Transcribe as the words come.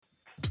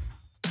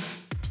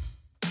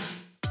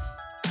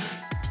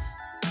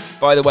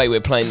By the way, we're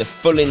playing the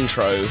full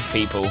intro,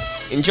 people.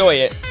 Enjoy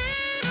it.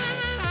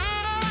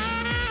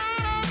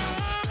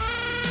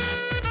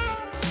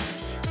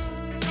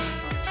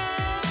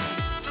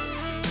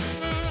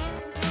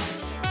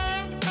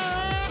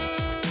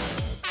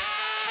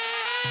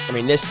 I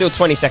mean, there's still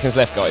 20 seconds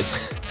left, guys.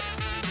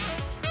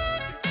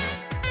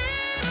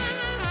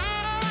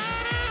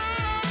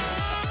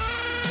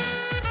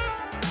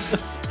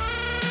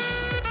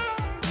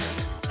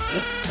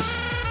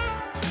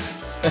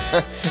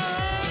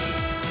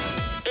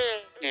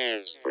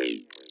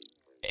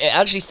 It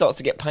actually starts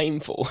to get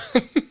painful.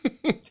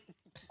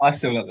 I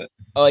still love it.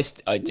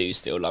 I do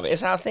still love it.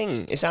 It's our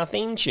thing. It's our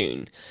theme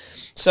tune.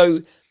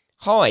 So,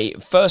 hi.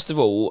 First of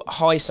all,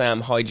 hi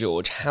Sam, hi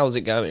George. How's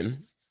it going?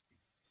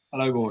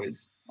 Hello,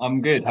 boys.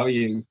 I'm good. How are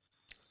you?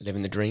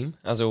 Living the dream,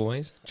 as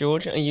always.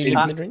 George, are you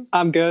living the dream?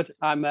 I'm good.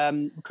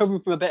 I'm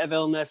recovering from a bit of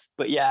illness,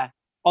 but yeah,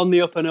 on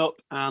the up and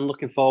up, and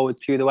looking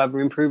forward to the weather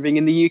improving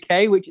in the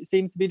UK, which it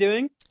seems to be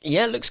doing.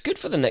 Yeah, it looks good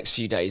for the next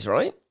few days,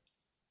 right?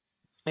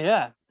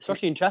 Yeah,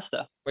 especially in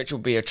Chester. Which will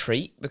be a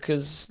treat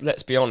because,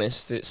 let's be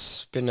honest,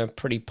 it's been a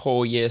pretty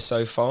poor year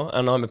so far,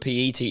 and I'm a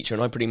PE teacher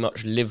and I pretty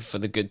much live for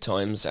the good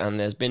times, and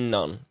there's been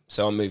none,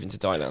 so I'm moving to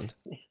Thailand.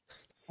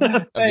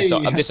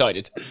 I've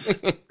decided.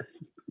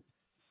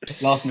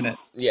 Last minute.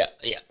 Yeah,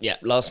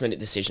 last minute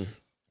decision.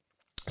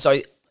 So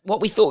what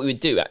we thought we would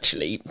do,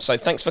 actually, so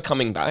thanks for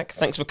coming back,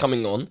 thanks for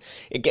coming on.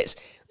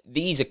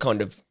 These are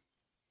kind of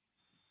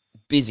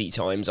busy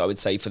times, I would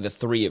say, for the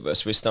three of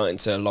us. We're starting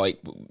to,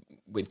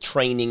 with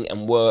training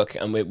and work,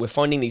 and we're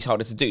finding these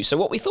harder to do. So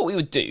what we thought we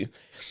would do,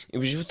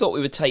 we thought we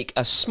would take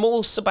a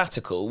small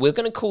sabbatical. We're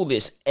going to call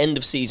this end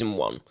of season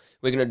 1.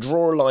 We're going to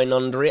draw a line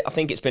under it. I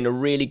think it's been a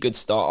really good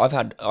start. I've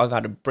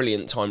had a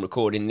brilliant time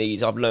recording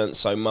these. I've learnt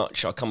so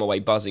much. I come away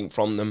buzzing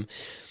from them.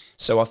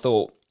 So I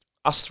thought,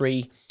 us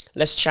three,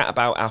 let's chat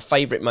about our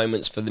favourite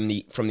moments from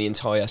the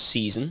entire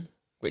season,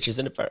 which is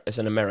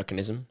an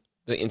Americanism.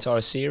 The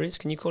entire series.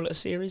 Can you call it a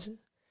series?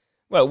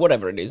 Well,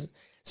 whatever it is.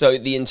 So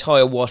the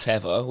entire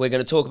whatever. We're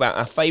going to talk about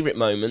our favourite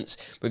moments.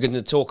 We're going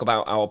to talk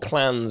about our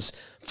plans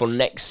for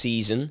next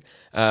season,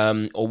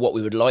 or what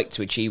we would like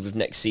to achieve with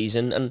next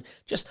season, and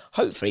just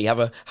hopefully have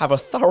a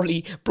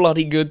thoroughly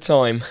bloody good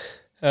time.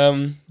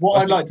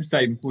 What I'd like to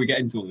say before we get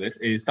into all this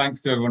is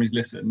thanks to everyone who's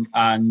listened,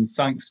 and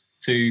thanks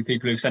to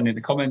people who've sent in the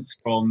comments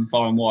from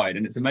far and wide.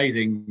 And it's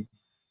amazing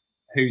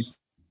who's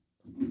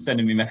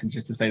sending me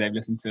messages to say they've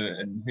listened to it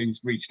and who's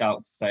reached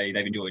out to say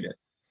they've enjoyed it.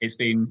 It's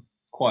been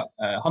quite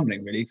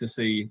humbling, really, to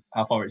see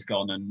how far it's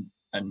gone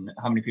and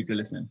how many people are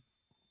listening.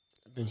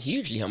 It's been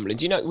hugely humbling.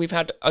 Do you know we've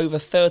had over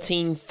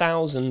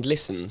 13,000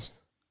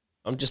 listens?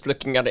 I'm just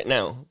looking at it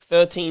now.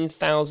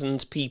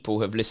 13,000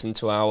 people have listened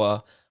to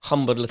our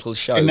humble little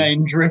show.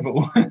 Name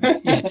drivel.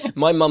 Yeah,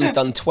 my mum's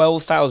done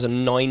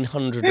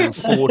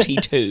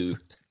 12,942.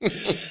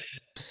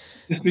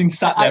 Just been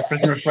sat there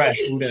pressing refresh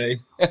all day.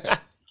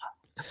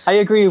 I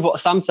agree with what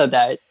Sam said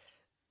there.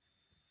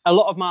 A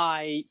lot of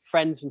my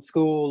friends from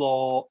school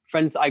or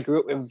friends that I grew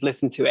up with have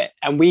listened to it,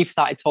 and we've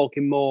started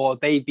talking more.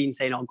 They've been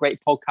saying, "Oh,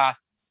 great podcast,"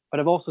 but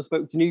I've also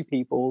spoken to new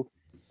people.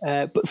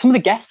 But some of the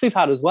guests we've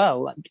had as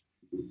well,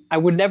 I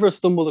would never have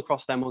stumbled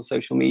across them on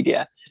social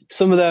media.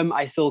 Some of them,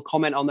 I still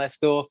comment on their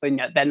stuff,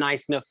 and they're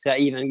nice enough to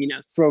even,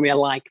 throw me a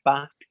like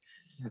back.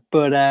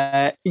 But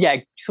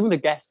some of the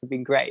guests have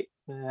been great.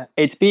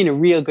 It's been a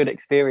real good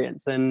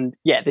experience, and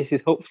this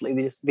is hopefully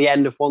just the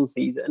end of one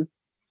season.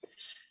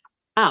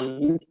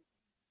 And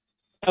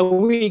are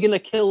we going to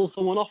kill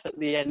someone off at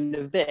the end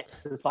of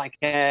this? It's like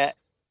a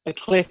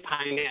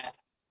cliffhanger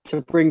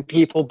to bring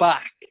people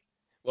back.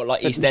 What,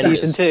 like EastEnders?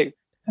 Season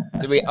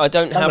 2. I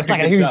don't have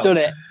like who's done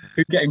it.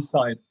 Who's getting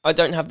fired? I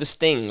don't have the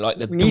sting, like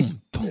the boom,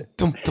 boom,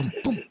 boom, boom,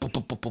 boom, boom,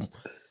 boom, boom.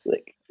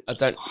 I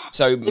don't.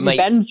 So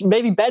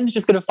maybe Ben's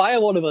just going to fire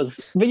one of us.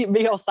 Me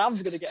or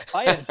Sam's going to get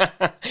fired.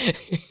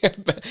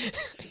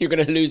 You're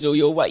going to lose all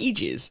your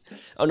wages.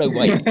 Oh no,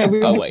 wait.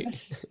 Oh wait.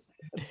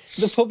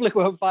 The public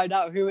won't find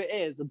out who it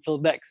is until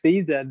next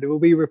season. It will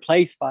be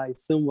replaced by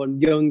someone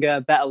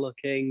younger, better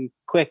looking,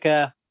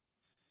 quicker.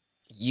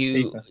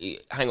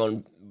 Hang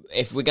on.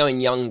 If we're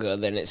going younger,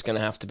 then it's going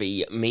to have to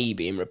be me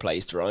being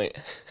replaced, right?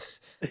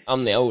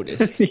 I'm the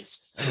oldest. Keep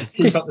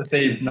up the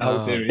theme in the whole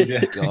series,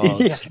 yeah.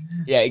 God.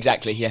 Yeah,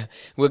 exactly, yeah.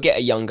 We'll get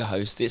a younger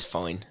host, it's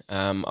fine.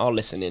 I'll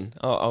listen in.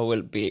 I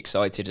will be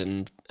excited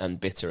and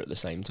bitter at the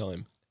same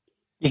time.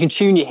 You can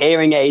tune your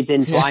hearing aids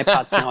into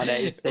iPads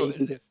nowadays. So you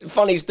can just...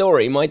 Funny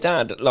story, my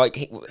dad,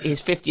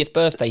 his 50th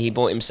birthday, he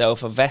bought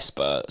himself a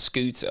Vespa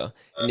scooter.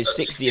 And his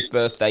 60th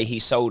birthday, he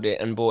sold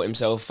it and bought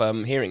himself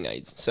hearing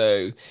aids.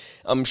 So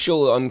I'm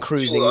sure I'm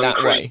cruising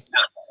that way.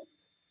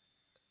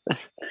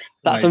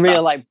 That's a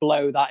real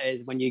blow, that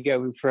is, when you're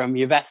going from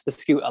your Vespa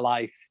scooter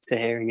life to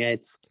hearing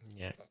aids.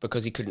 Yeah,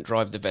 because he couldn't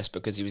drive the Vespa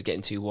because he was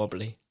getting too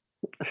wobbly.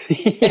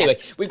 Anyway,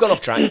 we've gone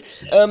off track.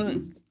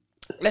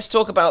 Let's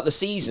talk about the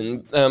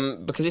season,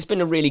 because it's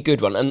been a really good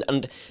one.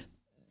 And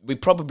we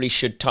probably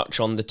should touch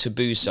on the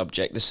taboo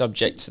subject, the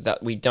subject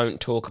that we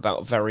don't talk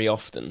about very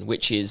often,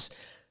 which is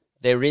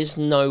there is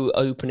no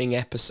opening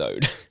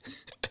episode.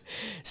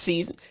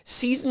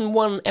 Season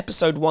 1,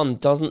 episode 1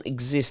 doesn't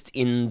exist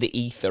in the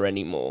ether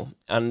anymore,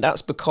 and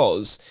that's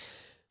because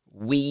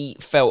we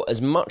felt,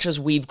 as much as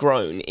we've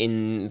grown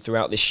in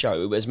throughout this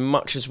show, as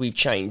much as we've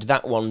changed,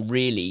 that one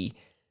really,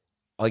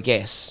 I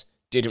guess,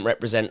 didn't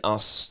represent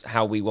us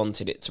how we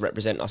wanted it to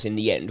represent us in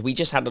the end. We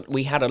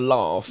had a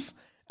laugh,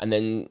 and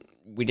then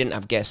we didn't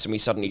have guests, and we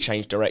suddenly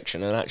changed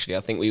direction. And actually, I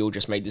think we all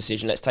just made the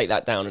decision, let's take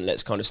that down and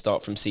let's kind of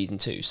start from season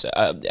 2, so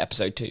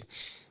episode 2. I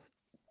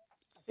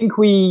think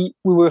we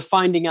were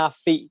finding our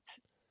feet,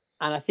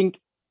 and I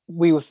think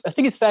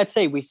it's fair to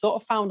say we sort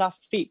of found our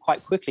feet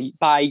quite quickly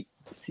by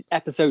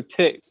episode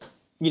 2.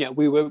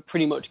 We were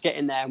pretty much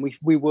getting there, and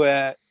we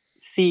were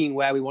seeing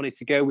where we wanted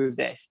to go with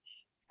this,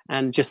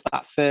 and just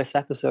that first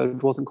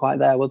episode wasn't quite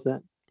there, was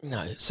it?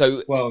 No.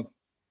 So well,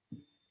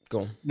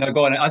 go on. No,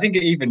 go on. I think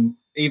even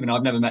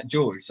I've never met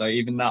George, so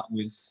even that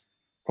was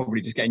probably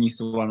just getting used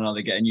to one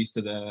another, getting used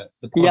to the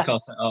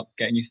podcast setup,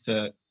 getting used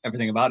to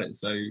everything about it.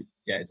 So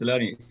yeah, it's a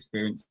learning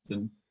experience,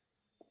 and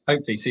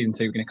hopefully season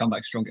 2 we're going to come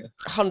back stronger.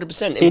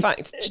 100%. In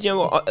fact, do you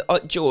know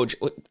what, George?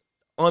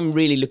 I'm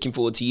really looking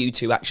forward to you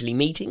two actually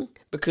meeting,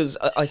 because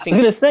I think... I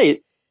was going to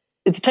say,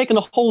 it's taken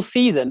a whole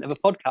season of a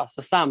podcast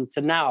for Sam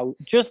to now,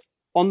 just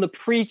on the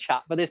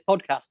pre-chat for this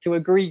podcast, to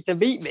agree to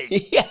meet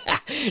me. Yeah,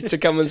 to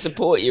come and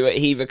support you at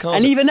Hever Castle.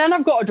 And even then,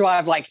 I've got to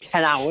drive like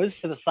 10 hours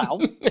to the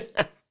south.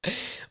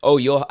 Oh,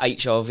 your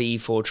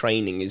HRV4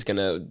 training is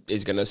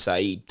gonna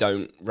say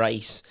don't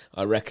race.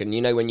 I reckon.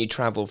 When you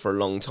travel for a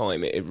long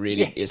time, it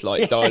really is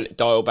like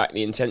dial back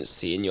the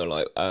intensity, and you're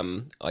like,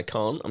 I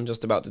can't. I'm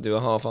just about to do a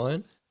half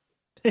iron.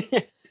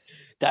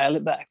 Dial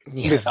it back.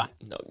 You'll be fine.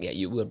 No, yeah,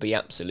 you will be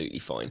absolutely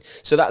fine.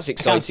 So that's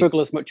exciting. I can't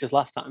struggle as much as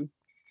last time.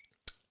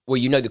 Well,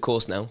 you know the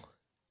course now.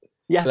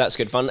 Yeah. So that's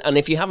good fun. And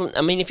if you haven't,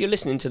 if you're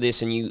listening to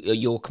this and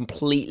you're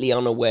completely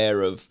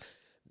unaware of,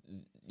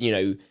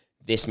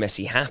 This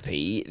Messy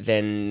Happy,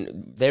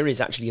 then there is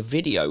actually a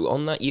video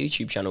on that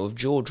YouTube channel of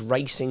George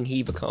racing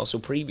Hever Castle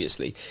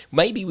previously.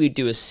 Maybe we'd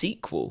do a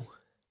sequel.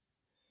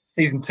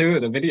 Season 2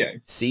 of the video.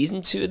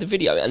 Season 2 of the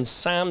video. And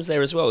Sam's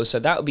there as well. So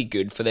that would be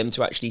good for them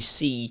to actually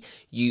see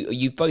you.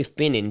 You've both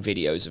been in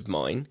videos of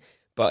mine,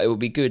 but it would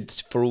be good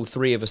for all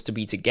three of us to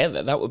be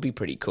together. That would be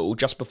pretty cool,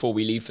 just before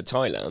we leave for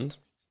Thailand.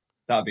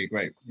 That would be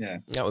great, yeah.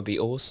 That would be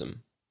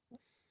awesome.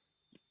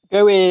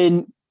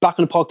 Going back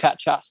on the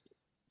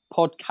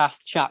podcast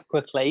chat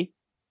quickly,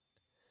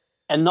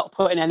 and not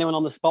putting anyone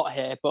on the spot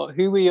here, but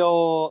who were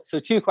your...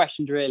 So 2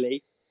 questions,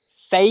 really.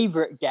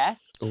 Favourite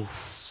guests?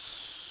 Oof.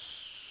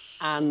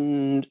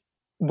 And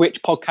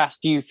which podcast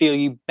do you feel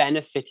you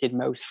benefited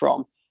most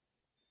from?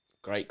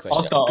 Great question.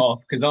 I'll start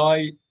off, because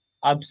I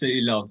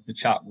absolutely loved the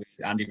chat with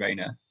Andy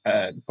Rayner,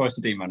 the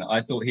Forest Dean runner.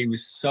 I thought he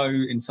was so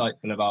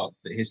insightful about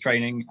his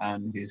training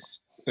and his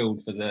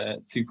build for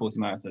the 240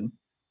 marathon.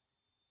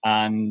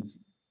 And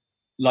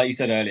like you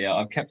said earlier,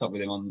 I've kept up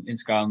with him on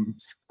Instagram,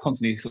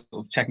 constantly sort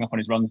of checking up on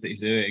his runs that he's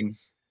doing,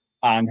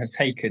 and have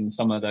taken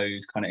some of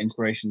those kind of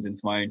inspirations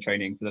into my own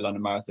training for the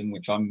London Marathon,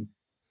 which I'm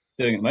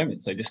doing at the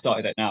moment. So just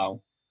started it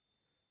now.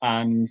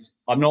 And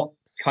I'm not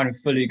kind of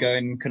fully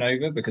going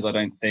Canova, because I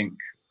don't think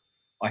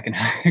I can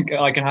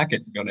hack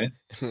it, to be honest.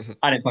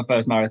 And it's my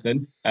first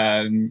marathon.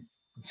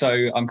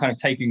 So I'm kind of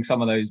taking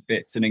some of those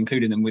bits and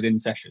including them within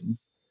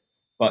sessions.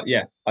 But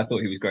yeah, I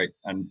thought he was great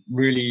and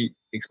really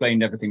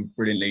explained everything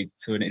brilliantly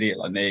to an idiot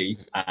like me,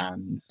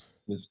 and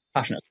was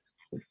passionate.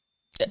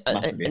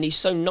 And he's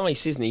so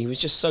nice, isn't he? He was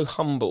just so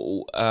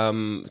humble.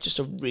 Just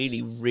a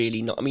really,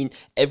 really not.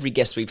 Every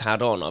guest we've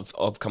had on,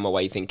 I've come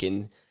away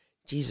thinking,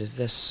 Jesus,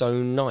 they're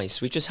so nice.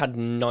 We've just had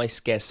nice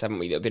guests, haven't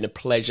we? That have been a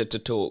pleasure to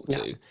talk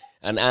to.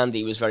 And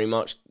Andy was very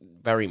much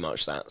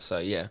that. So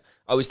yeah,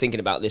 I was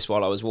thinking about this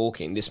while I was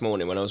walking this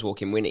morning when I was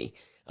walking Winnie,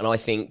 and I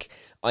think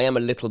I am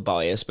a little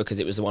biased because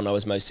it was the one I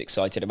was most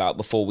excited about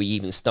before we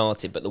even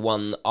started. But the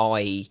one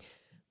I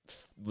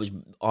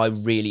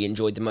really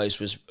enjoyed the most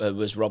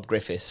was Rob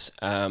Griffiths.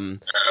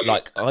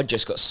 I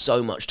just got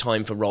so much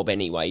time for Rob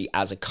anyway,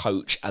 as a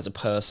coach, as a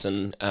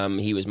person.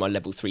 He was my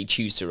level 3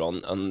 tutor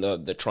on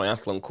the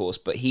triathlon course.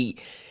 But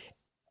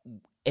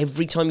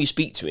every time you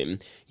speak to him,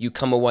 you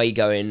come away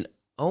going,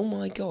 oh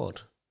my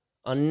God,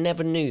 I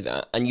never knew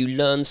that. And you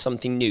learn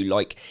something new.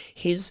 Like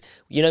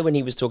when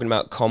he was talking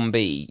about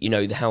COM-B,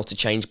 how to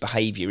change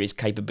behaviour is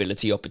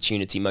capability,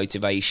 opportunity,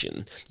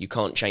 motivation. You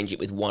can't change it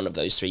with one of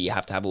those 3. You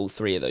have to have all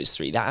 3 of those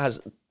 3.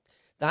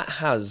 That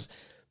has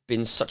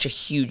been such a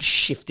huge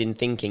shift in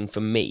thinking for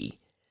me.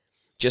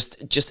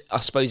 Just I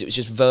suppose it was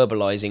just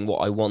verbalising what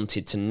I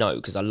wanted to know,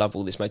 because I love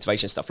all this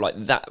motivation stuff. Like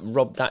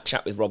that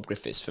chat with Rob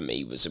Griffiths for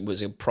me was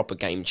a proper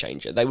game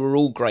changer. They were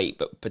all great,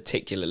 but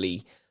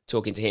particularly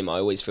talking to him, I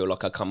always feel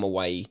like I come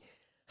away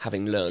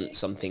having learnt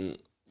something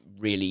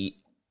really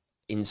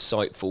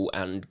insightful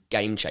and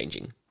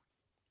game-changing.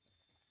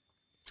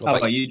 How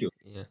about you, George?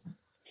 Yeah.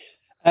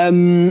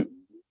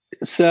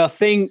 So I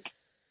think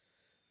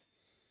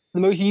the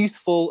most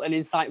useful and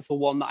insightful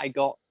one that I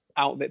got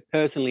out of it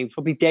personally was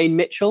probably Dane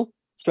Mitchell,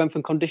 strength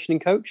and conditioning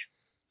coach.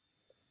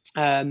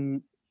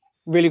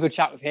 really good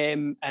chat with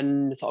him,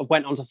 and sort of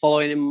went on to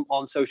following him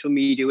on social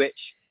media,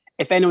 which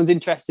if anyone's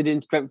interested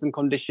in strength and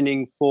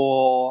conditioning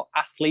for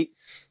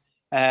athletes,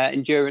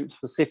 endurance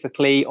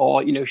specifically,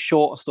 or,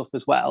 shorter stuff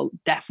as well,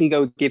 definitely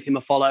go give him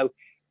a follow.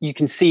 You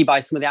can see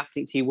by some of the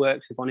athletes he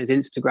works with on his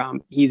Instagram,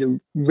 he's a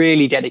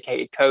really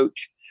dedicated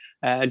coach,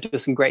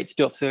 does some great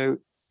stuff. So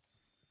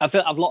I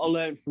feel I've a lot to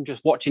learn from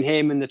just watching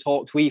him and the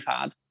talks we've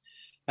had.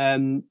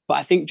 But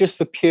I think just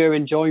for pure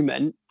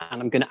enjoyment,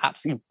 and I'm going to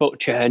absolutely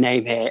butcher her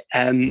name here.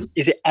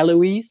 Is it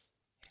Eloise?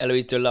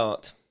 Eloise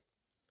Delart.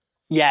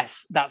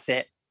 Yes, that's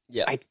it.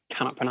 Yeah. I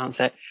cannot pronounce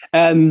it.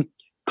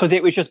 Because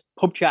it was just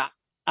pub chat.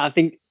 I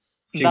think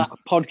that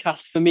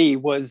podcast for me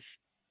was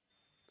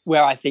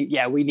where I think,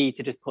 we need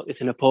to just put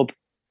this in a pub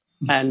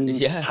and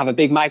have a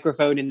big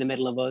microphone in the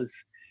middle of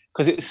us,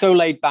 because it was so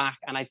laid back.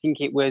 And I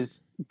think it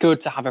was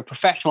good to have a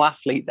professional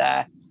athlete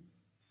there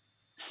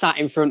sat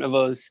in front of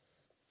us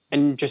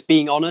and just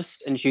being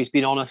honest. And she's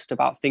been honest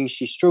about things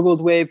she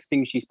struggled with,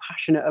 things she's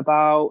passionate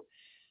about,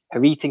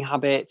 her eating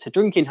habits, her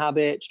drinking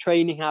habits,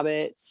 training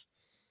habits.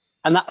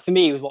 And that for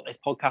me was what this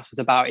podcast was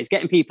about, is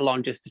getting people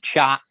on just to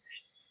chat,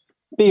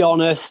 be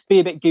honest, be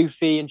a bit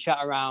goofy and chat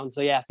around.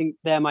 So I think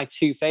they're my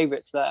two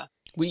favourites there.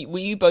 Were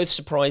you both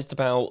surprised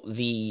about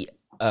the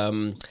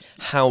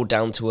how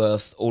down to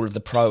earth all of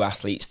the pro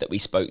athletes that we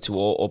spoke to,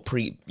 or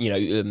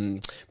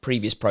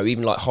previous pro,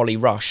 even like Holly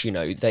Rush,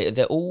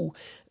 they've all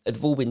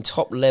been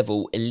top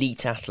level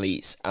elite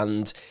athletes,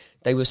 and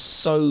they were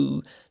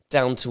so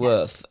down to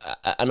earth.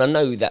 And I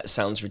know that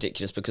sounds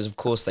ridiculous, because of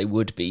course they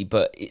would be,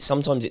 but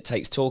sometimes it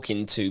takes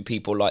talking to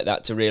people like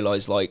that to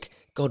realise, like,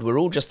 God, we're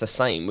all just the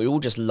same. We all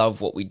just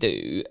love what we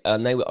do.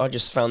 And I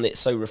just found it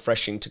so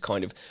refreshing to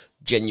kind of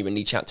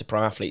genuinely chat to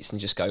pro athletes and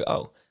just go,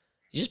 oh,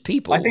 you're just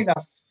people. I think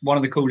that's one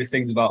of the coolest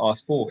things about our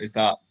sport, is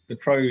that the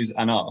pros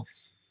and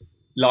us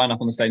line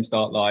up on the same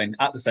start line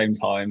at the same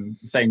time,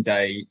 the same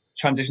day,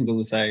 transitions all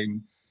the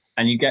same.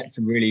 And you get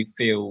to really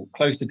feel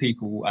close to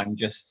people and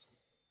just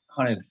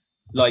kind of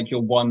like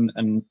you're one,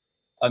 and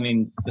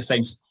the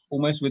same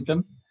almost with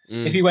them.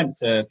 If you went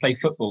to play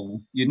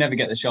football, you'd never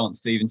get the chance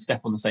to even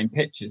step on the same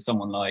pitch as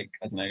someone like,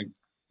 I don't know,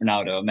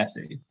 Ronaldo or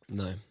Messi.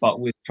 No.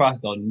 But with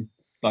triathlon,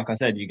 like I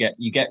said, you get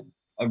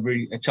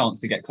a chance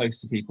to get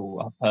close to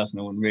people,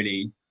 personal, and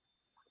really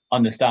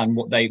understand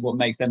what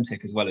makes them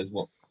tick, as well as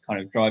what kind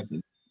of drives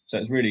them. So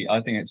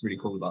I think it's really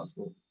cool about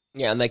sport.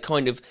 Yeah, and they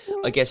kind of,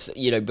 I guess,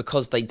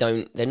 because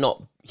they're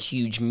not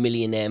huge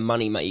millionaire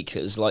money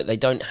makers, like they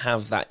don't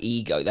have that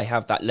ego, they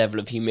have that level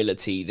of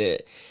humility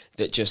that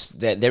just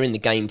they're in the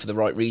game for the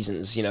right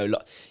reasons.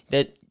 Like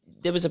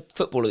there was a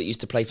footballer that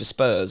used to play for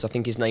Spurs. I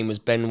think his name was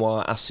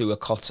Benoit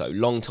Asuakoto,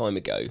 long time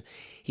ago.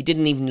 He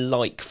didn't even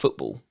like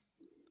football.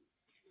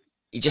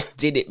 He just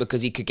did it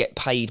because he could get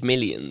paid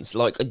millions.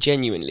 Like,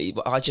 genuinely,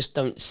 but I just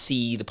don't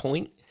see the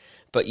point.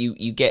 But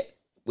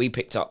we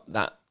picked up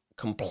that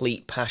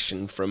complete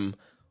passion from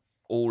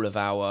all of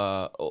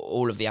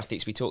the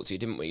athletes we talked to,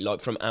 didn't we? Like,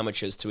 from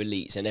amateurs to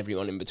elites and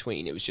everyone in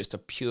between. It was just a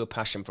pure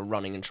passion for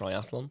running and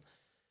triathlon.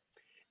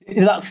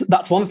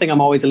 That's one thing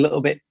I'm always a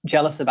little bit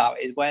jealous about,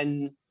 is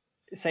when,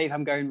 say, if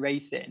I'm going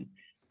racing,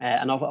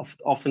 and I've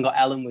often got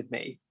Ellen with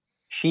me,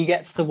 she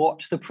gets to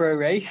watch the pro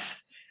race.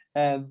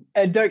 And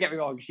don't get me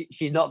wrong,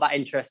 she's not that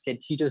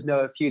interested. She does know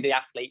a few of the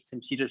athletes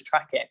and she does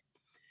track it.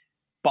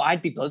 But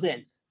I'd be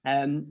buzzing.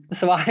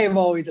 So I am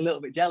always a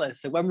little bit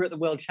jealous. So when we're at the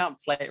World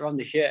Champs later on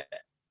this year,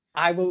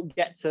 I won't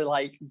get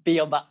to be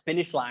on that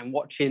finish line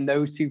watching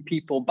those two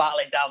people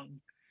battling down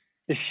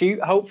the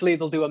chute. Hopefully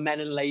they'll do a men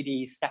and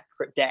ladies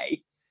separate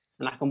day,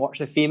 and I can watch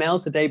the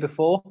females the day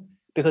before.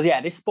 Because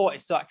this sport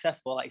is so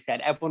accessible. Like I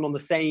said, everyone on the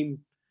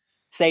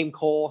same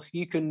course.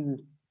 You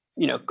can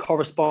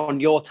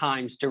correspond your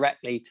times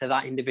directly to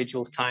that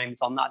individual's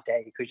times on that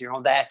day, because you're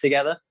on there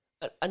together.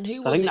 And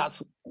who was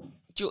it?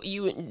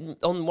 You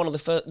on one of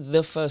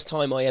the first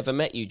time I ever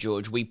met you,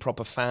 George, we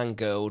proper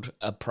fangirled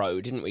a pro,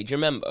 didn't we? Do you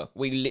remember?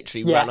 We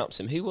literally ran up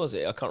to him. Who was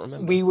it? I can't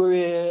remember. We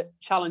were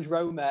Challenge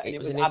Roma, and it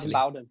was Adam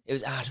Bowden. It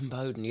was Adam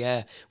Bowden,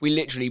 yeah. We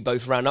literally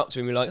both ran up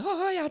to him. We were like, "Oh,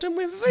 hi, Adam.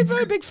 We're very,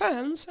 very big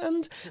fans,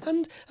 and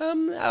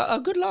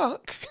good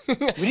luck." We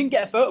didn't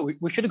get a photo.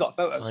 We should have got a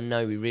photo. I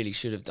know, we really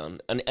should have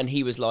done. And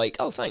he was like,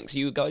 "Oh, thanks.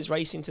 You guys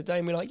racing today?"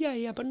 And we're like,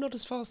 "Yeah, but not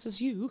as fast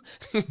as you."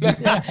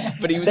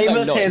 But he was they so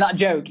must nice. Hear that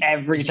joke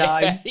every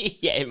time.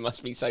 Yeah, it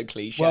must be so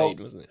cliched,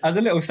 wasn't it? As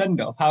a little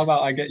send-off, how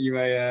about I get you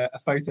a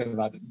photo of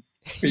Adam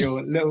for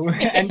your little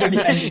end of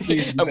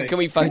season thing? Can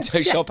we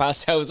Photoshop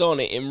ourselves on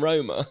it in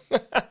Roma?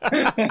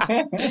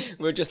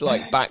 We'll just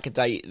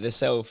backdate the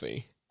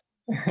selfie.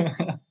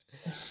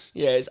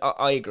 Yeah,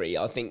 I agree.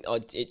 I think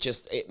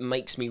it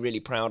makes me really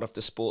proud of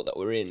the sport that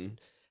we're in,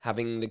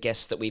 having the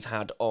guests that we've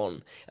had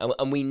on.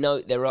 And we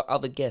know there are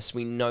other guests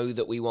we know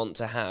that we want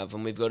to have,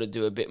 and we've got to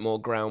do a bit more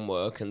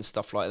groundwork and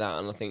stuff like that.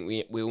 And I think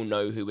we all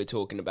know who we're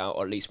talking about,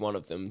 or at least one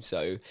of them.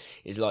 So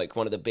it's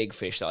one of the big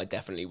fish that I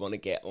definitely want to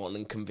get on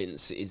and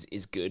convince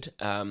is good.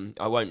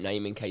 I won't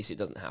name in case it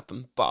doesn't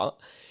happen, but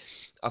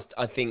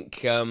I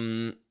think...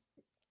 are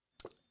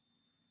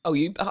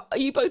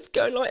you both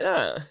going like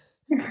that?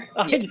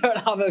 I don't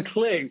have a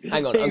clue.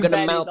 Hang on, I'm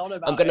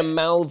going to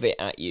mouth it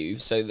at you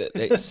so that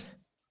it's.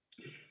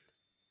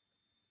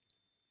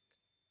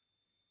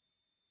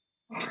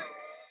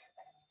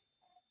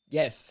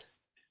 Yes.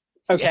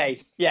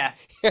 Okay. Yeah.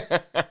 Type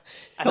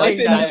it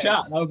in the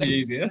chat. That'll be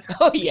easier.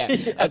 Oh yeah.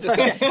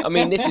 I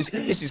mean, this is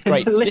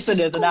great. This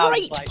is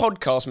great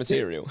podcast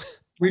material.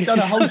 We've done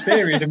a whole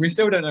series and we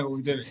still don't know what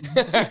we're doing.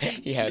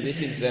 Yeah,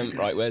 this is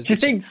right. Where's? Do you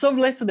think some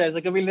listeners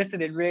are going to be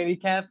listening really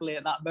carefully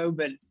at that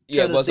moment?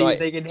 Yeah, was I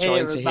they can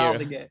hear us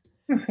mouthing it?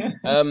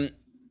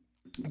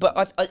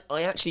 But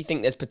I actually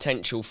think there's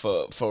potential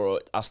for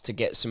us to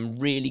get some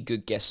really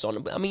good guests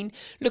on. I mean,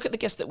 look at the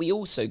guests that we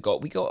also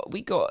got. We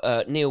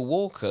got Neil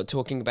Walker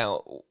talking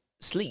about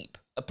sleep,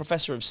 a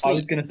professor of sleep. I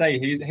was going to say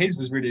his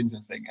was really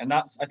interesting, and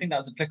I think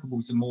that's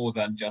applicable to more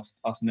than just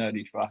us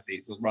nerdy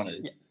triathletes or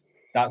runners. Yeah.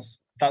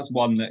 That's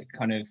one that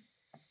kind of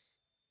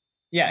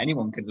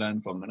anyone could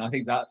learn from, and I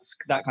think that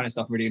kind of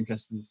stuff really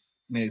interests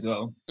me as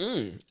well.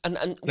 And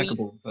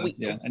applicable for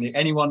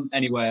anyone,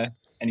 anywhere,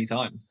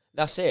 anytime.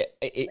 That's it.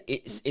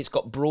 It's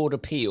got broad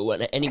appeal,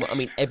 and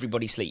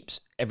everybody sleeps.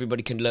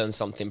 Everybody can learn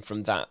something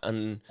from that.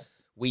 And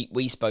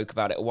we spoke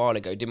about it a while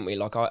ago, didn't we?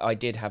 Like I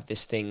did have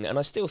this thing, and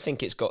I still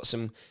think it's got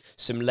some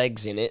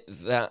legs in it,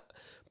 that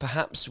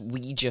perhaps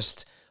we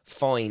just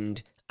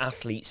find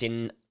athletes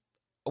in,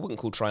 I wouldn't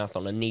call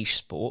triathlon a niche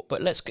sport,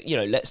 but let's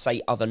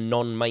say other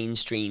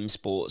non-mainstream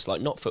sports,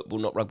 like not football,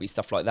 not rugby,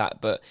 stuff like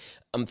that, but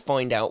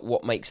find out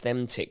what makes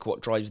them tick,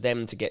 what drives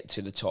them to get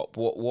to the top,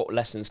 what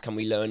lessons can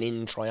we learn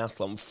in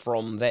triathlon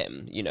from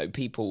them. You know,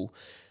 people,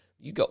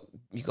 you got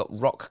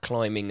rock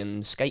climbing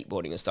and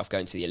skateboarding and stuff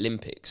going to the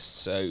Olympics,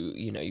 so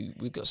you know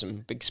we've got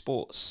some big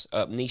sports,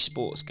 niche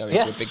sports going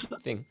to a big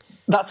thing.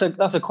 That's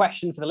a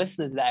question for the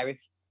listeners there.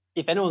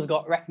 If anyone's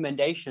got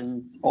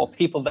recommendations or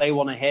people they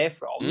want to hear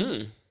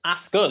from,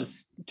 ask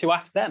us to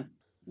ask them.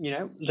 You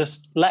know,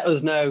 just let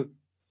us know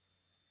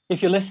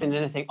if you're listening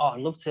and think, I'd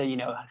love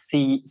to,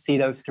 see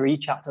those three,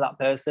 chat to that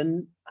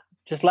person.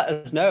 Just let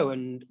us know,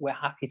 and we're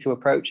happy to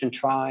approach and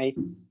try,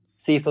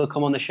 see if they'll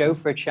come on the show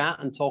for a chat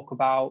and talk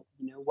about,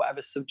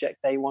 whatever subject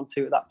they want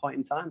to at that point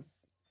in time.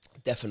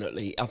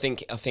 Definitely. I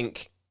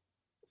think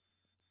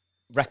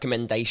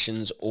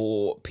recommendations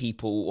or what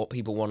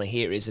people want to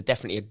hear is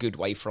definitely a good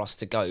way for us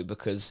to go,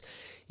 because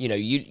you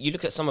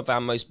look at some of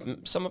our most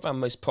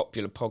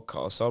popular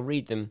podcasts. I'll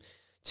read them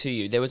to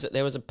you. There was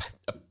a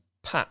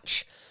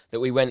patch that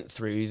we went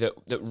through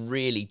that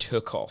really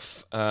took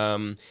off,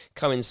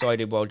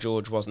 coincided while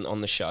George wasn't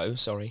on the show.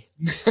 Sorry.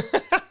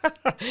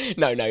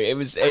 No, it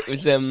was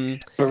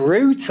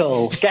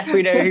brutal. Guess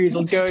we know who's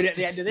going at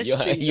the end of this.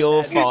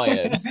 You're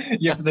fired.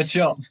 You're for the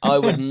chop. I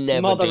would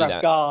never Mother do of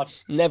that. God.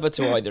 Never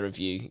to either of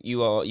you.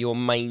 You are your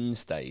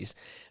mainstays.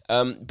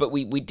 But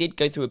we did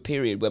go through a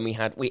period when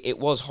it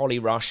was Holly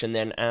Rush and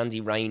then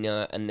Andy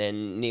Rayner and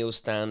then Neil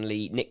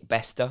Stanley, Nick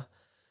Bester.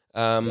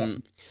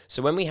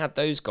 So when we had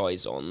those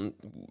guys on,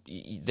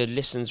 the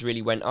listens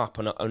really went up,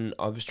 and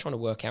I was trying to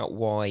work out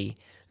why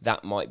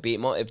that might be.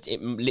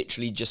 It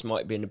literally just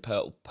might have been a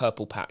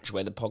purple patch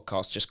where the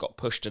podcast just got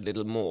pushed a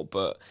little more.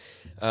 But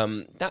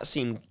that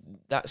seemed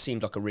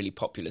like a really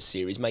popular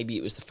series. Maybe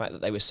it was the fact that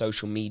they were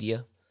social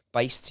media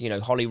based.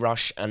 Holly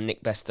Rush and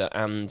Nick Bester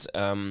and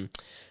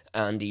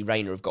Andy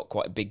Rayner have got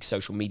quite a big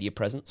social media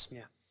presence.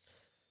 Yeah.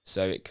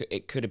 So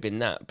it could have been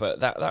that, but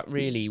that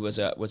really was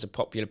a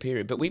popular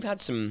period. But we've had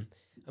some.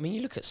 I mean,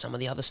 you look at some of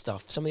the other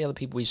stuff, some of the other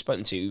people we've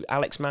spoken to.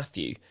 Alex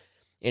Matthew,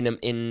 in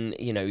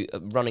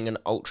running an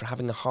ultra,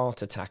 having a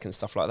heart attack and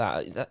stuff like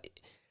that.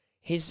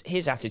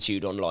 His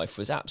attitude on life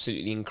was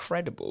absolutely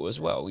incredible as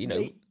well.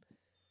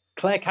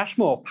 Claire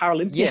Cashmore,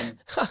 Paralympian.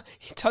 Yeah,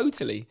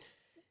 totally.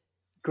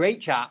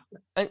 Great chat.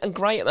 And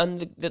Graham,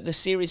 and the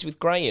series with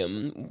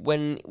Graham,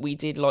 when we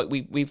did,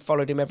 we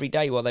followed him every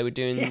day while they were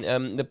doing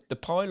the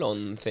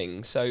pylon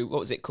thing. So what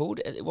was it called?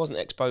 It wasn't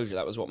Exposure.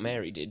 That was what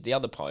Mary did. The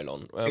other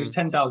pylon. It was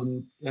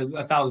 1,000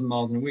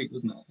 miles in a week,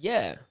 wasn't it?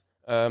 Yeah.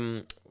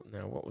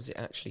 Now what was it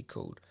actually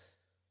called?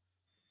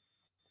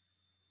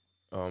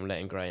 Oh, I'm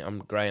letting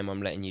Graham.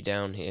 I'm letting you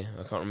down here.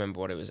 I can't remember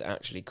what it was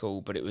actually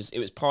called, but it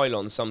was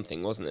pylon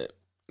something, wasn't it?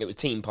 It was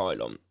Team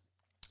Pylon.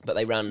 But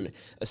they ran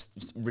a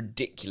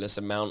ridiculous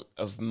amount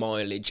of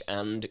mileage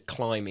and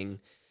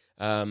climbing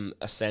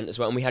ascent as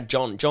well. And we had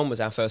John. John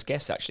was our first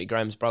guest, actually.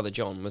 Graham's brother,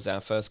 John, was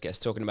our first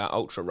guest talking about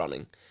ultra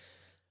running.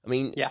 I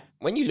mean,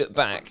 when you look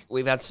back,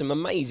 we've had some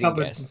amazing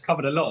guests. We've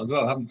covered a lot as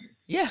well, haven't we?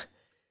 Yeah.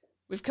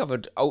 We've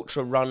covered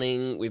ultra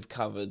running. We've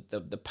covered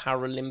the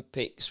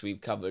Paralympics.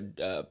 We've covered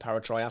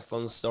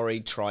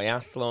paratriathlon,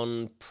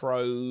 triathlon,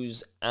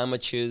 pros,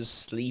 amateurs,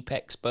 sleep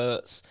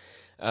experts.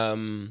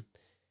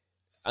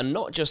 And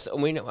not just,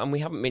 and we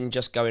haven't been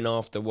just going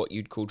after what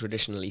you'd call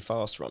traditionally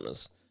fast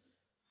runners.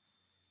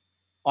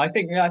 I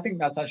think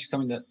that's actually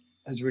something that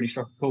has really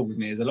struck a chord with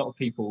me. Is a lot of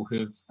people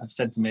who have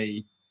said to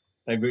me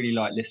they really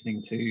like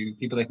listening to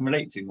people they can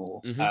relate to more.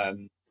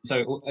 Mm-hmm.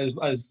 So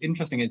as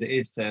interesting as it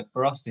is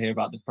for us to hear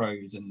about the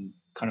pros and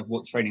kind of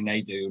what training they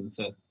do,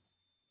 and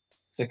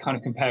to kind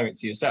of compare it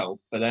to yourself,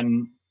 but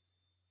then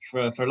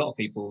for a lot of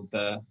people,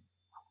 the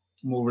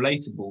more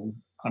relatable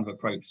kind of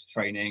approach to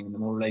training, and the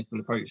more relatable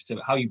approach to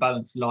how you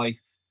balance life,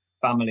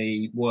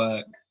 family,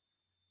 work,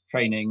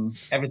 training,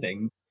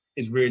 everything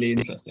is really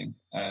interesting.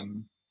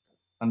 And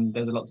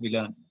there's a lot to be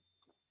learned.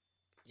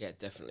 Yeah,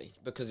 definitely,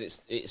 because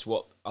it's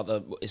what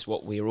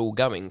we're all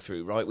going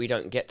through, right? We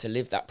don't get to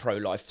live that pro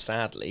life,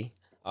 sadly.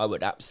 I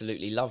would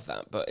absolutely love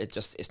that, but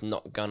it's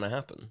not gonna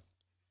happen.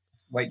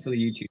 Wait till the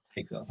YouTube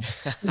takes off.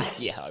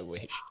 Yeah, I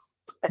wish.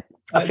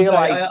 I feel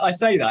like I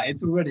say that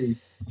it's already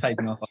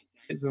taken off.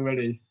 It's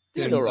already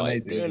doing all right.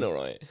 amazing. Doing all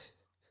right.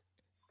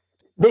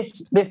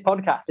 this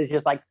podcast is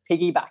just like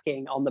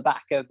piggybacking on the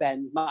back of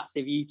Ben's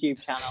massive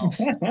YouTube channel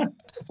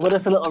with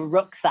us a little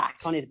rucksack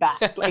on his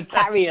back, like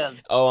carry us.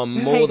 Oh,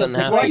 I'm more than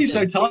happy. Why are you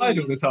so tired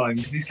all the time?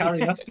 Because he's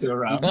carrying us two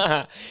around.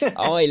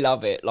 I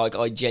love it. Like,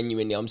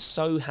 I'm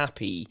so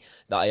happy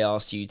that I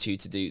asked you two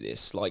to do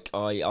this. Like,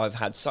 I've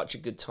had such a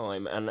good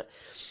time, and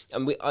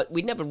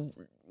we never,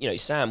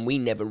 Sam, we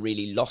never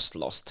really lost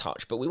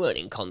touch, but we weren't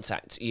in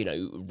contact,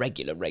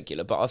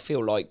 regular. But I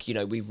feel like,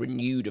 we've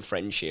renewed a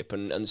friendship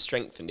and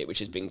strengthened it, which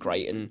has been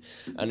great. And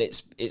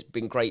it's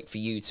been great for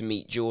you to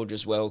meet George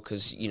as well,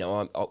 because,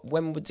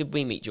 when did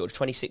we meet George?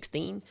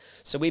 2016?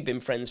 So we've been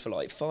friends for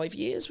like 5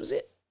 years, was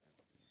it?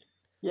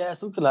 Yeah,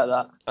 something like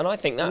that. And I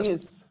think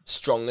that's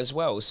strong as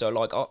well. So,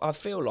 like, I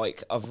feel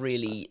like I've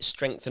really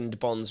strengthened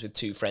bonds with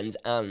two friends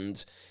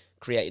and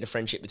created a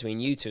friendship between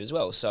you two as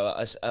well. So,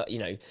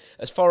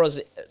 as far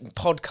as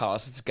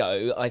podcasts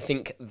go, I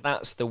think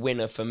that's the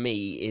winner for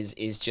me.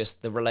 Is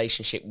just the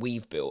relationship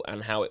we've built,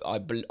 and how I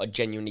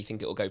genuinely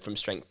think it will go from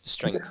strength to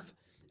strength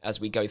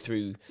as we go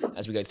through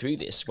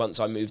this. Once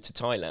I move to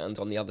Thailand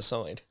on the other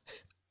side.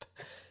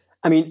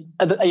 I mean,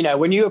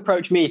 when you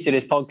approached me to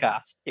this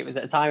podcast, it was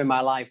at a time in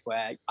my life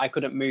where I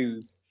couldn't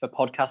move for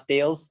podcast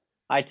deals.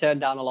 I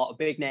turned down a lot of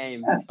big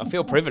names. I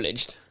feel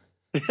privileged.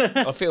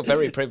 I feel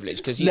very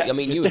privileged because you were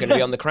going to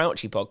be on the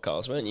Crouchy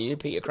podcast, weren't you?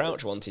 Peter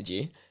Crouch wanted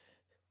you.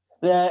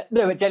 No,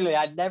 but generally,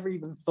 I'd never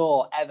even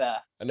thought ever.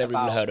 I never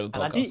even heard of a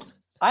podcast.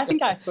 I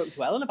think I spoke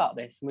to Ellen about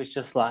this and was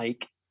just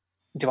like,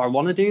 do I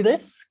want to do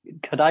this?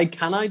 Can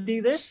I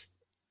do this?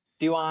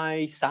 Do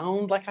I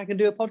sound like I can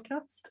do a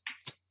podcast?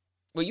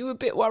 Well, you were a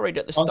bit worried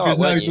at the start,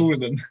 weren't you? All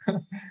of them.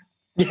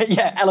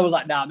 Yeah, Ella was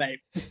like, nah, mate.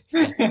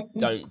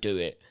 Don't do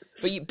it.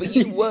 But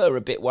you were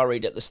a bit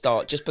worried at the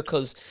start, just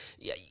because,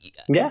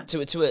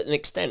 to an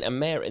extent,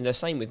 and the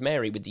same with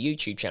Mary with the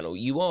YouTube channel,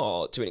 you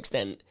are, to an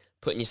extent,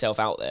 putting yourself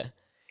out there,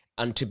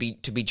 and to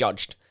be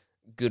judged,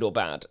 good or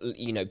bad.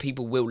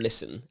 People will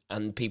listen,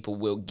 and people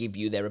will give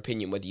you their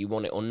opinion whether you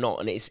want it or not.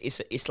 And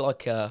it's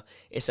like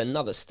it's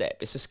another step.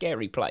 It's a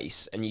scary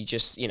place, and you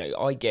just,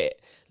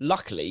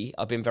 luckily,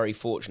 I've been very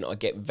fortunate. I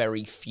get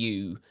very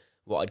few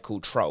what I'd call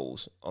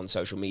trolls on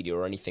social media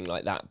or anything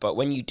like that. But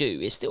when you do,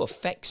 it still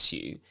affects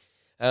you.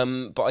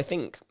 But I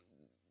think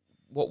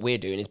what we're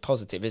doing is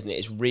positive, isn't it?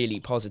 It's really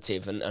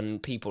positive,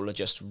 and people are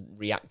just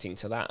reacting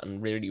to that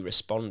and really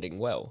responding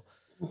well.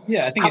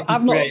 Yeah, I think if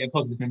you create a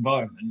positive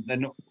environment,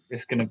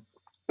 it's going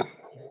to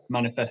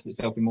manifest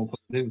itself in more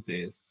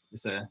positivity.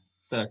 It's a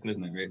circle,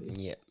 isn't it, really?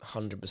 Yeah,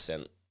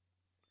 100%.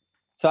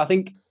 So I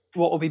think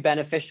what will be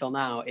beneficial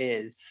now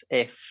is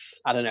if,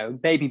 I don't know,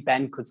 maybe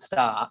Ben could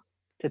start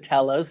to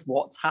tell us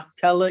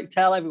tell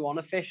everyone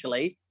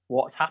officially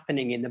what's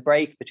happening in the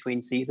break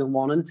between season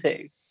 1 and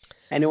 2.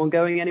 Anyone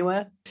going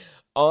anywhere?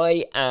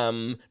 I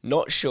am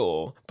not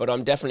sure, but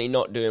I'm definitely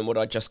not doing what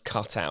I just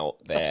cut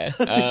out there.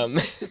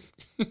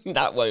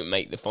 That won't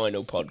make the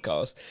final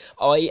podcast.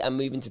 I am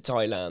moving to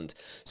Thailand,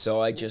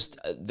 so I just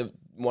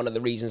one of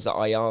the reasons that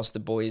I asked the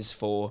boys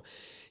for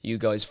you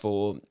guys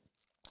for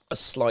a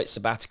slight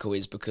sabbatical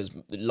is because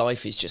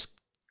life is just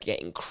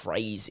getting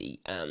crazy,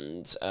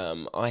 and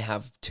I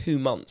have 2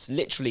 months.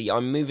 Literally,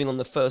 I'm moving on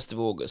the 1st of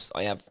August.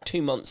 I have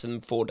 2 months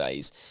and 4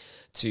 days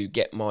to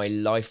get my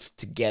life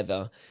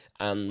together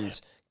and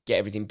get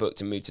everything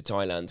booked and move to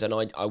Thailand. And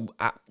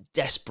I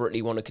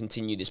desperately want to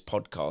continue this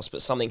podcast,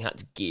 but something had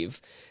to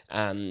give,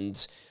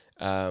 and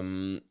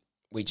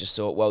we just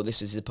thought, well,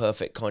 this is the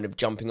perfect kind of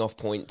jumping off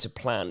point to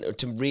plan, or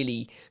to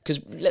really, because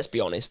let's be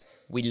honest,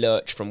 we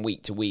lurch from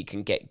week to week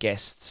and get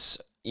guests,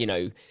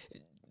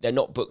 they're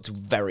not booked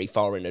very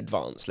far in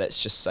advance.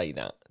 Let's just say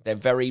that. They're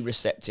very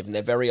receptive and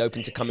they're very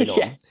open to coming on.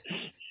 Yeah.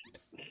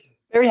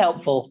 Very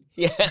helpful.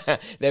 Yeah,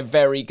 they're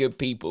very good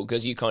people,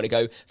 because you kind of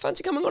go,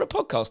 fancy coming on a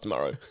podcast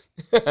tomorrow?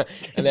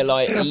 And they're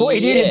like, what are you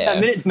doing in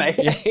 10 minutes, mate?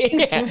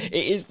 Yeah, it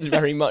is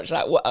very much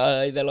that.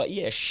 They're like,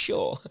 yeah,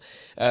 sure.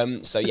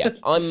 So yeah,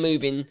 I'm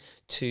moving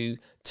to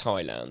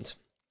Thailand.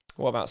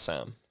 What about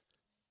Sam?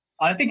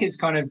 I think it's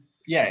kind of,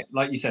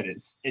 like you said,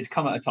 it's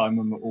come at a time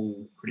when we're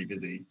all pretty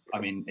busy.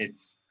 I mean,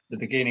 it's the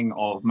beginning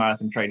of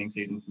marathon training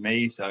season for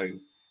me. So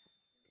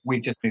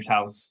we've just moved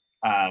house,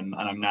 and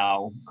I'm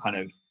now kind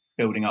of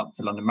building up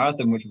to London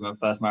Marathon, which will be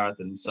my first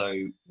marathon. So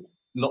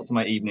lots of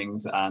my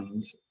evenings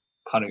and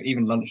kind of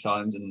even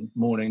lunchtimes and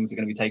mornings are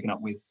going to be taken up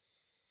with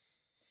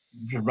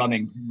just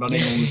running all the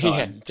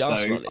time. Yeah,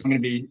 so running. I'm going to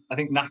be, I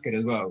think, knackered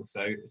as well.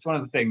 So it's one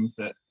of the things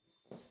that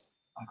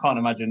I can't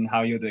imagine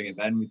how you're doing it,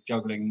 Ben, with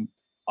juggling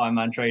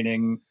Ironman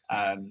training,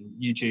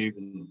 YouTube,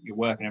 and your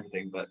work and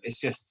everything. But it's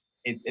just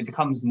it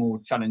becomes more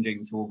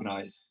challenging to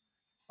organise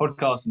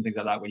podcasts and things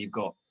like that when you've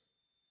got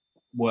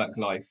work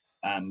life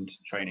and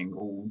training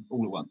all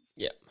at once.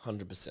 Yeah,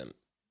 100%.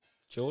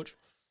 George?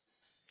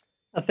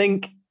 I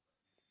think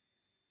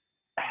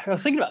I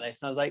was thinking about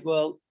this and I was like,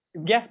 well,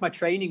 yes, my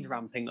training's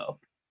ramping up,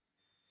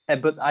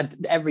 but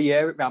every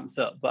year it ramps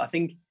up. But I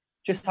think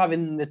just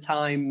having the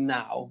time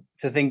now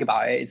to think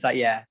about it, it's like,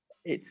 yeah,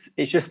 it's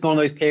just one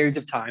of those periods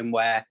of time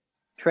where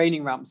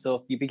training ramps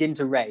up, you begin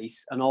to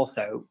race, and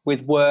also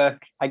with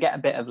work, I get a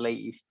bit of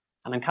leave,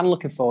 and I'm kind of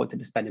looking forward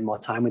to spending more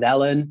time with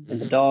Ellen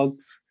and the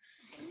dogs.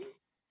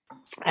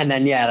 And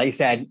then, yeah, like you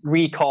said,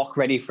 recock,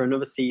 ready for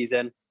another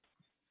season.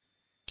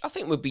 I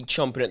think we'd be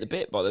chomping at the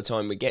bit by the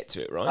time we get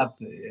to it, right?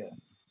 Absolutely, yeah.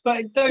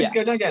 But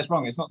don't get us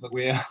wrong. It's not that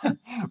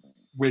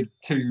we're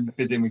too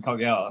busy and we can't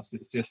be asked.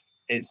 It's just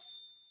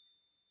it's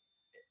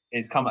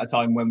come at a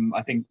time when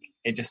I think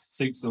it just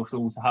suits us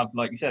all to have,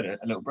 like you said, a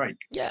little break.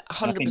 Yeah,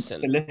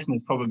 100%. The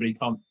listeners probably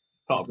can't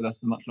put up with us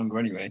for much longer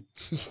anyway.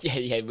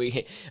 yeah.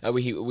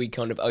 We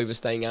kind of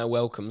overstaying our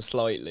welcome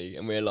slightly,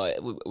 and we're like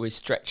we're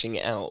stretching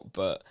it out,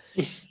 but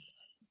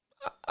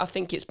I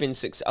think it's been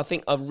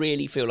I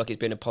really feel like it's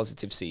been a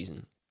positive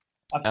season.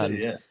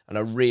 Absolutely, yeah. And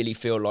I really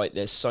feel like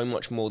there's so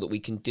much more that we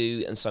can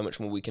do and so much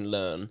more we can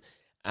learn.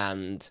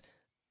 And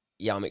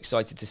yeah, I'm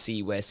excited to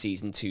see where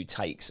season 2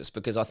 takes us,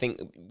 because I think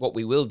what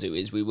we will do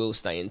is we will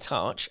stay in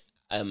touch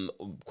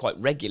quite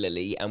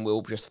regularly, and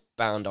we'll just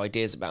bound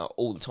ideas about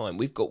all the time.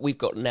 We've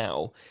got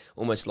now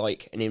almost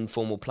like an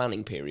informal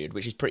planning period,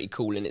 which is pretty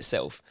cool in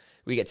itself.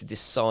 We get to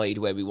decide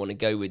where we want to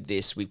go with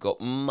this. We've got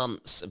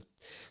months of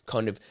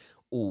kind of,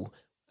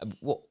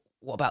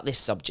 what about this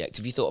subject?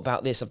 Have you thought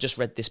about this? I've just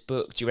read this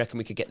book. Do you reckon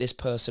we could get this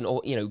person?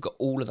 Or, got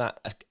all of that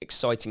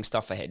exciting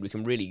stuff ahead. We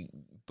can really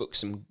book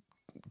some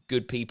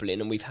good people in,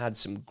 and we've had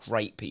some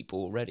great people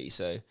already.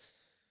 So,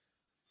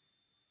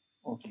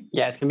 awesome.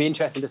 Yeah, it's going to be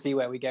interesting to see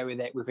where we go with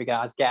it with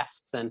regards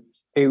guests and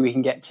who we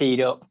can get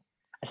teed up,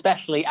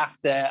 especially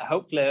after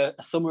hopefully a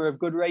summer of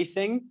good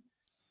racing,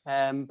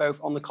 both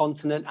on the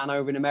continent and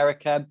over in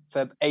America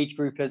for age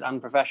groupers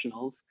and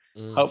professionals.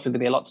 Hopefully there'll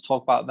be a lot to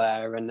talk about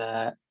there,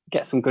 and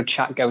get some good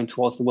chat going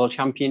towards the World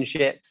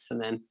Championships. And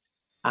then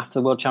after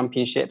the World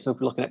Championships, we'll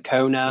be looking at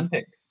Kona.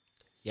 Olympics.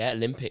 Yeah,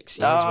 Olympics.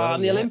 Yeah, as well.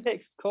 And the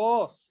Olympics, of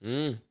course.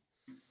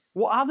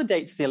 What are the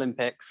dates of the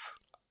Olympics?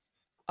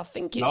 I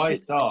think it's July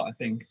start, I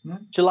think, isn't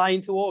it? July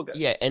into August.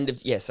 Yeah,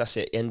 that's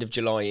it. End of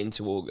July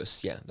into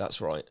August. Yeah, that's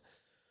right.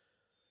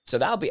 So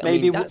that'll be,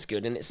 that's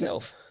good in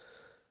itself.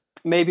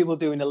 Maybe we'll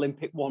do an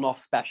Olympic one-off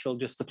special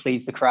just to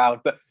please the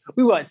crowd, but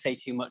we won't say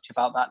too much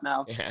about that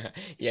now.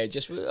 Yeah,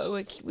 just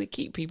we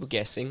keep people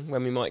guessing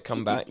when we might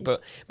come back,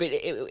 but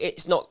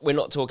it's not. We're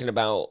not talking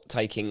about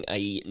taking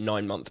a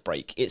 9-month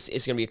break. It's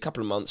going to be a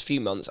couple of months, few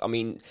months. I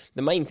mean,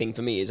 the main thing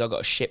for me is I've got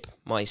to ship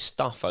my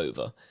stuff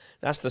over.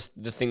 That's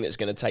the thing that's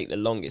going to take the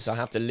longest. I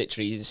have to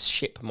literally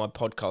ship my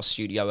podcast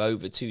studio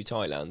over to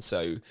Thailand,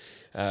 so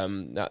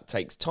that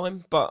takes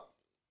time. But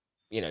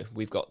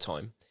we've got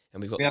time.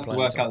 And we have to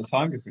work out the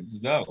time difference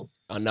as well.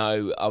 I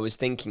know. I was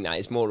thinking that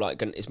it's more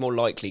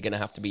likely going to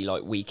have to be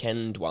like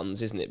weekend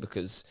ones, isn't it?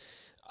 Because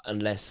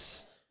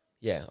unless,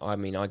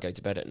 I go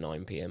to bed at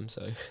 9 p.m.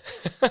 So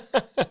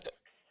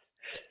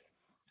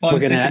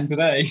time's ticking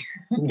today.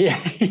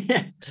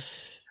 Yeah,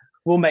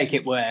 we'll make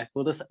it work.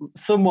 We'll just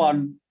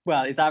someone.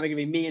 Well, it's either going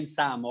to be me and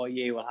Sam or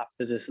you. Will have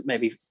to just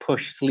maybe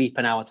push sleep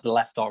an hour to the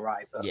left or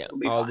right. But yeah,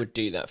 I would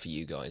do that for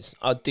you guys.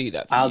 I'd do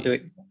that. I'll do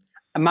it.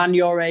 A man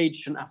your age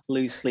shouldn't have to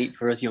lose sleep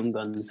for us young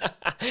guns.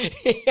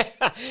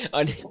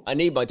 I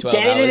need my 12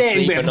 hours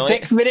sleep a night.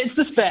 6 minutes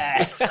to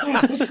spare.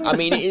 I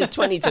mean, it is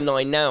 20 to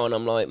 9 now, and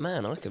I'm like,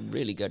 man, I could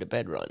really go to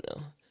bed right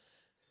now.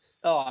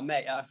 Oh,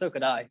 mate, so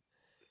could I.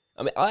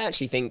 I mean, I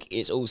actually think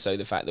it's also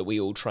the fact that we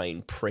all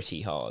train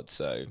pretty hard,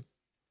 so...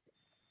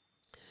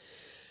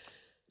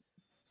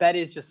 Bed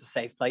is just a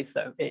safe place,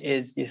 though. It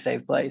is your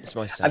safe place. It's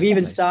my safe I've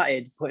even place.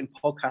 started putting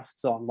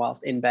podcasts on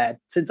whilst in bed.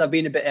 Since I've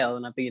been a bit ill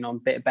and I've been on a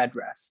bit of bed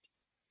rest.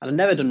 And I've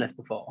never done this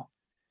before.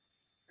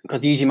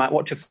 Because usually I might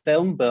watch a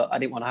film, but I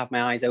didn't want to have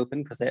my eyes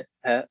open because it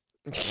hurt.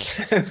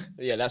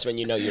 Yeah, that's when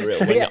you know you're ill,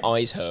 when your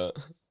eyes hurt.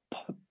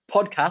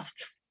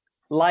 Podcasts,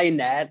 lying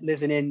there,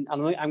 listening. I'm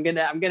gonna do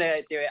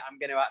it. I'm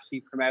gonna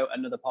actually promote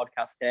another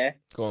podcast here.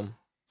 Go on.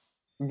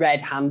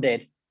 Red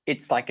Handed.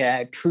 It's like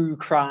a true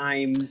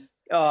crime.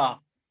 Oh,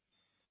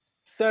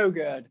 so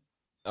good.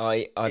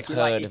 I've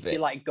heard of it. If you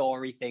like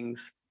gory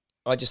things.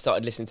 I just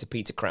started listening to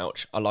Peter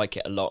Crouch. I like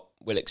it a lot.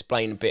 We'll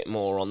explain a bit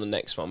more on the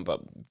next one, but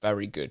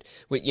very good.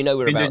 We're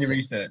about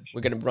research.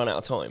 We're going to run out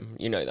of time.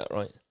 You know that,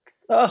 right?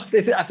 Oh, I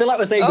feel like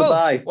we're saying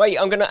goodbye. Wait,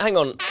 hang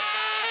on.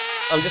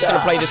 I'm just going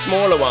to play the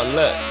smaller one.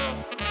 Look,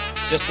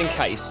 just in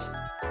case.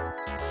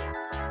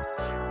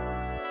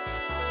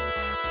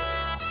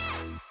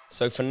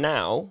 So for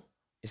now,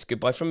 it's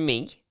goodbye from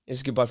me.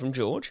 It's goodbye from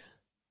George.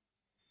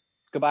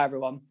 Goodbye,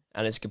 everyone.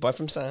 And it's goodbye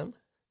from Sam.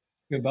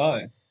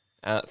 Goodbye.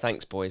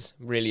 Thanks, boys.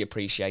 Really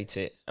appreciate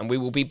it. And we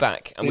will be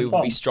back, and we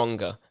will be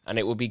stronger, and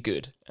it will be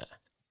good.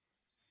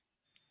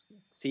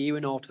 See you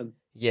in autumn.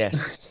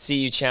 Yes. See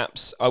you,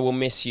 chaps. I will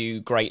miss you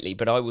greatly,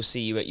 but I will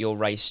see you at your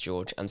race,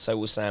 George, and so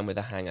will Sam with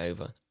a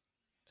hangover.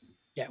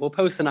 Yeah, we'll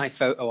post a nice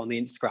photo on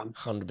the Instagram.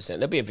 100%.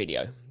 There'll be a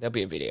video.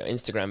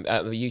 Instagram,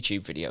 a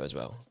YouTube video as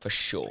well, for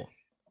sure.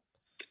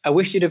 I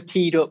wish you'd have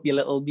teed up your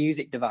little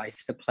music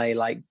device to play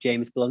like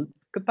James Blunt.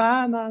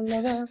 Goodbye, my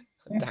lover.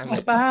 Damn it.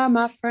 Goodbye,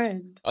 my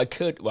friend. I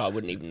could. Well, I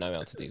wouldn't even know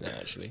how to do that,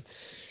 actually.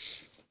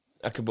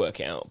 I could work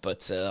it out,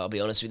 but I'll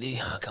be honest with you,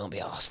 I can't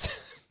be asked.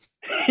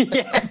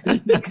 Yeah,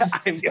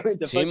 I'm going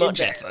to Too much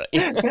effort.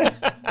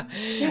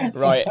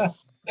 Right,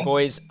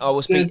 boys. I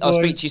will speak. I'll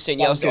speak to you soon.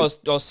 Yeah,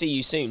 I'll see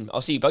you soon.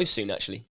 I'll see you both soon, actually.